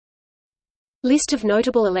List of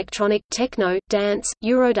notable electronic, techno, dance,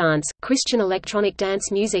 Eurodance, Christian electronic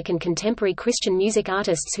dance music and contemporary Christian music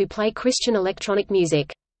artists who play Christian electronic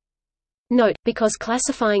music. Note, because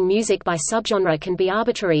classifying music by subgenre can be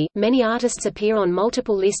arbitrary, many artists appear on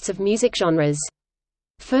multiple lists of music genres.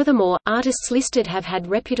 Furthermore, artists listed have had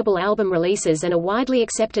reputable album releases and are widely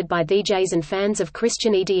accepted by DJs and fans of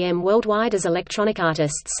Christian EDM worldwide as electronic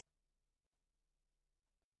artists.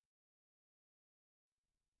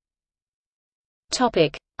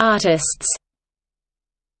 Topic: Artists.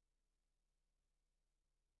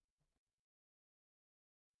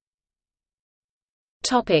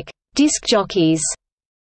 Topic: Disc jockeys.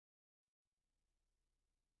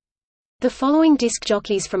 The following disc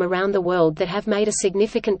jockeys from around the world that have made a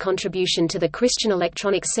significant contribution to the Christian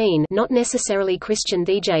electronic scene, not necessarily Christian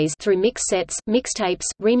DJs, through mix sets, mixtapes,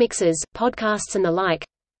 remixes, podcasts and the like.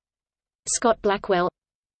 Scott Blackwell,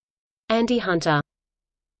 Andy Hunter.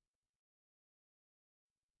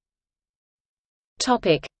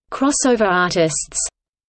 Topic: Crossover artists.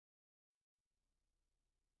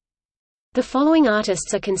 The following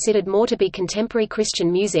artists are considered more to be contemporary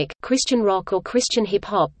Christian music, Christian rock or Christian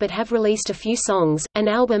hip-hop but have released a few songs, an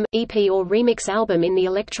album, EP or remix album in the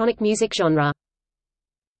electronic music genre.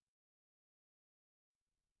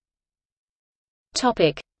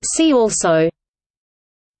 See also: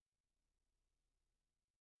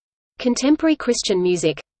 Contemporary Christian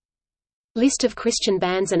music, List of Christian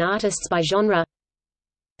bands and artists by genre,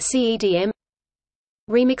 CEDM,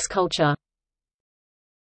 Remix culture.